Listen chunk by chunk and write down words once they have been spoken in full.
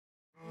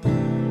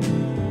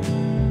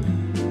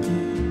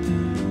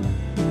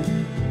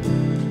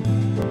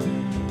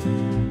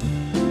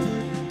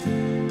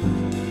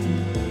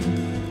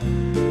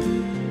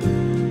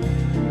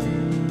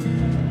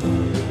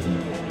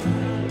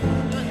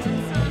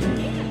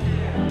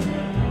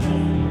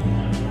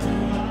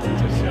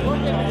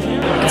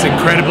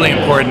incredibly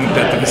important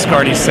that the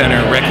Viscardi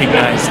Center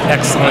recognize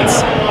excellence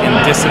in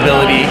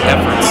disability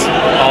efforts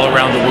all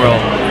around the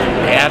world.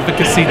 The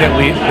advocacy that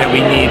we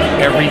need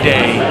every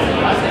day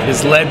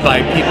is led by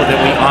people that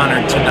we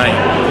honor tonight.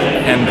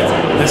 And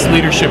this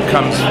leadership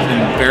comes in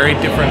very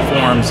different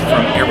forms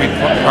from every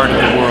part of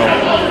the world.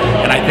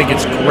 And I think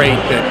it's great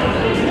that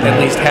at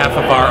least half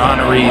of our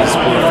honorees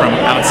were from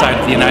outside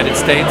of the United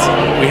States.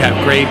 We have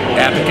great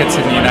advocates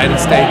in the United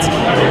States,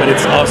 but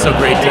it's also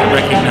great to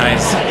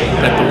recognize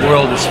that the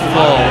world is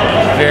full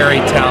of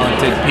very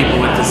talented people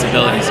with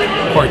disabilities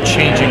who are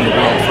changing the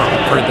world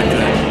for the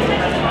good.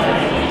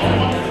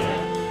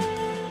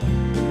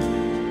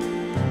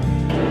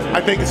 I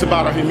think it's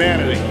about our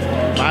humanity.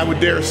 I would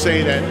dare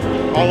say that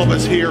all of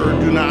us here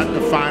do not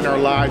define our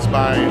lives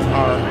by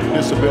our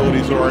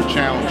disabilities or our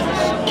challenges.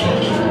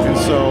 And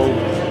so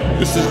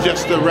this is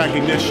just a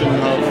recognition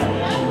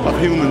of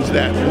humans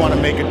that want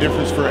to make a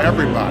difference for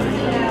everybody.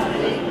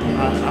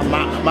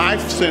 My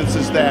sense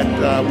is that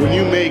when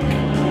you make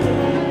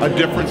a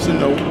difference in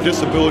the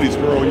disabilities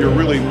world, you're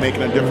really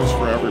making a difference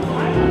for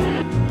everyone.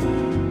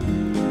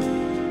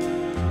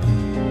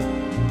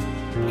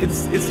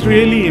 It's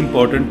really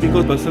important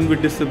because persons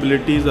with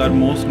disabilities are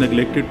most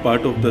neglected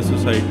part of the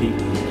society.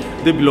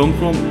 They belong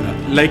from,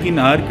 like in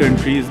our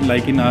countries,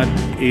 like in our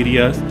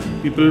areas,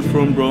 people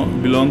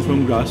belong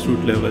from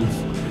grassroots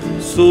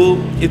levels. So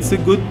it's a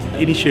good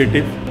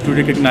initiative to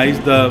recognize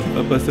the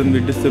person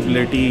with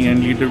disability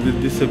and leader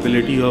with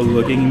disability who are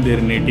working in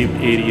their native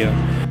area.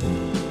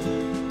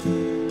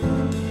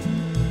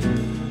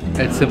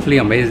 It's simply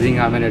amazing.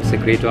 I mean, it's a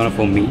great honor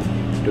for me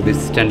to be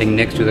standing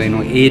next to the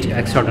eight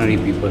extraordinary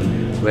people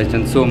who has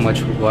done so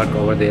much work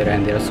over there,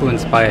 and they are so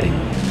inspiring.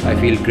 I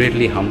feel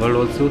greatly humbled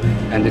also,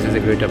 and this is a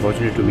great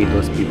opportunity to meet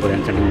those people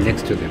and standing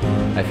next to them.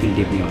 I feel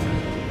deeply honored.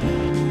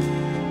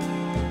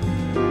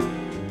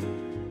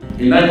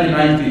 In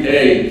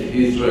 1998,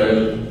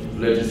 Israel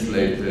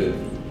legislated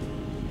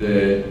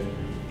the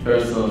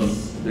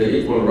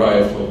equal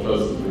rights for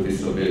persons with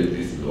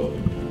disabilities law.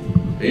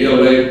 A year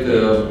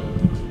later,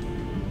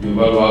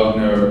 Yuval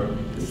Wagner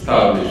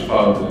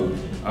founded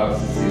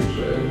Access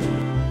Israel.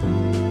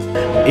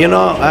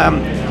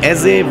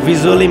 As a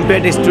visual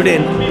impaired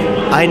student,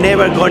 I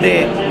never got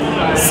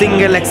a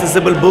single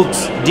accessible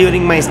books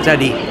during my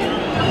study.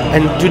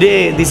 And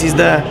today, this is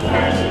the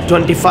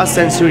 21st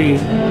century.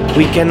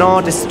 We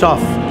cannot stop.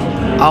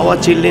 Our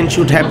children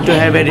should have to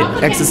have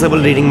accessible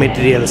reading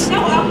materials.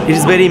 It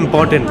is very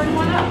important.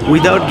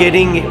 Without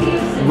getting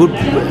good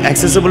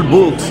accessible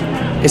books,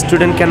 a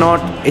student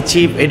cannot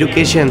achieve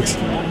education.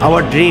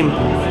 Our dream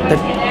that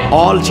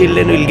all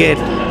children will get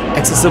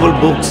accessible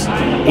books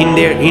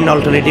in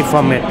alternative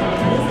format.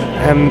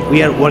 And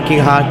we are working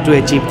hard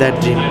to achieve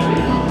that dream.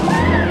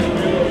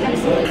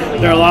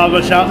 There are a lot of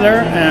us out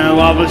there, and a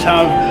lot of us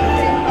have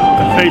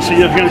faced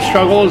significant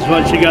struggles,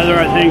 but together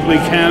I think we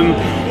can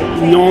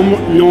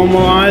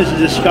normalize the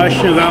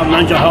discussion about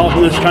mental health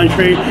in this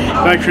country.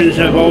 Veterans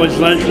have always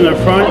led from the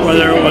front,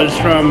 whether it was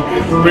from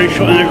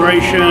racial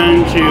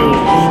integration to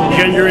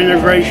gender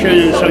integration,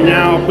 and so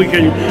now if we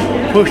can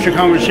push the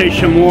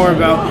conversation more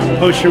about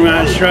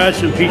post-traumatic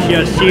stress and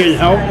PTSD and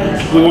help,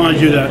 we want to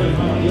do that.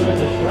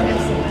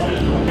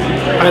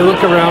 I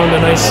look around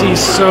and I see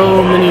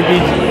so many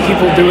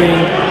people doing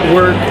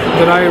work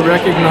that I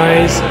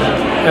recognize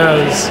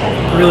as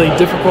really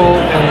difficult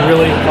and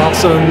really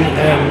awesome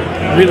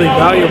and really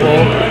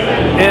valuable.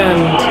 And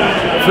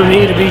for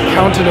me to be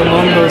counted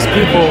among those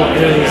people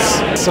is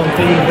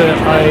something that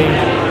I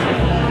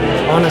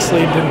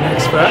honestly didn't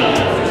expect.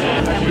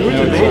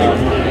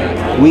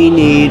 We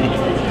need,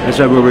 as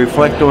I will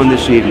reflect on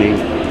this evening,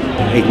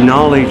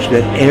 acknowledge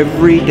that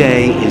every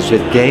day is a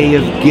day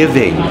of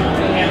giving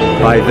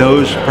by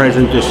those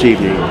present this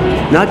evening,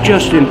 not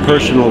just in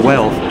personal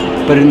wealth,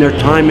 but in their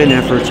time and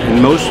efforts,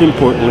 and most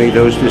importantly,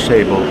 those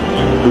disabled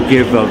who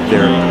give of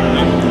their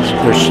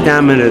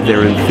stamina,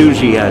 their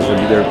enthusiasm,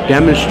 their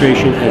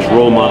demonstration as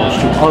role models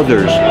to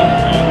others,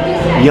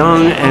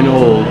 young and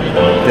old,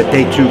 that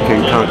they too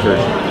can conquer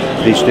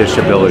these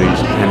disabilities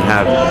and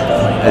have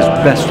as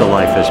best a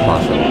life as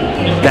possible.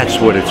 That's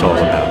what it's all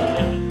about.